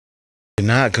You're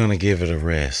not gonna give it a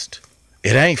rest.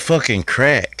 It ain't fucking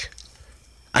crack.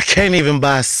 I can't even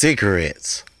buy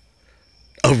cigarettes.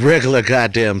 A regular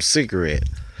goddamn cigarette.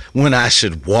 When I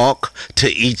should walk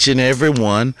to each and every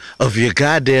one of your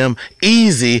goddamn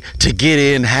easy to get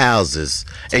in houses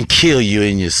and kill you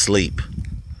in your sleep.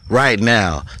 Right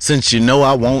now, since you know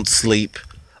I won't sleep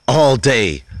all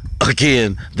day,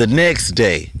 again the next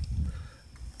day.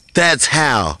 That's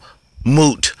how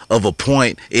moot of a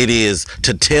point it is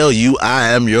to tell you I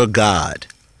am your God.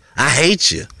 I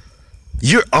hate you.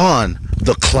 You're on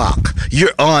the clock.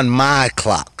 You're on my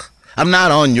clock. I'm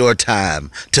not on your time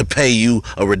to pay you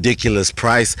a ridiculous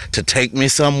price to take me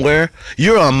somewhere.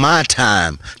 You're on my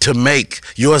time to make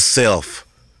yourself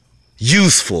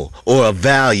useful or of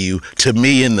value to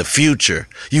me in the future.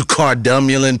 You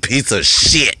cardumulant piece of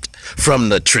shit from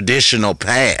the traditional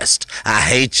past. I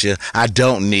hate you. I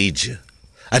don't need you.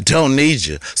 I don't need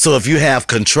you. So if you have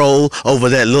control over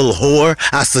that little whore,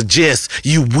 I suggest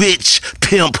you witch,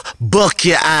 pimp, buck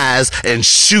your eyes and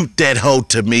shoot that hoe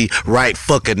to me right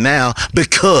fucking now,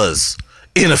 because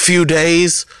in a few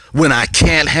days, when I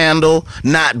can't handle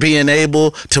not being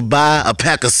able to buy a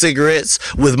pack of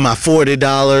cigarettes with my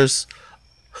 $40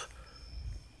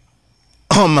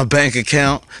 on my bank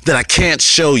account that I can't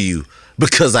show you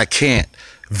because I can't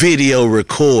video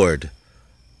record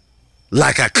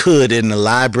like I could in the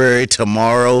library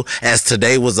tomorrow, as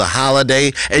today was a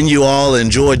holiday and you all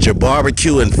enjoyed your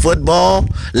barbecue and football,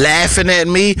 laughing at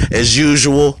me as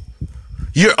usual.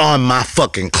 You're on my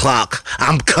fucking clock.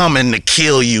 I'm coming to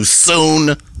kill you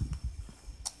soon,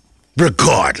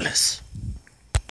 regardless.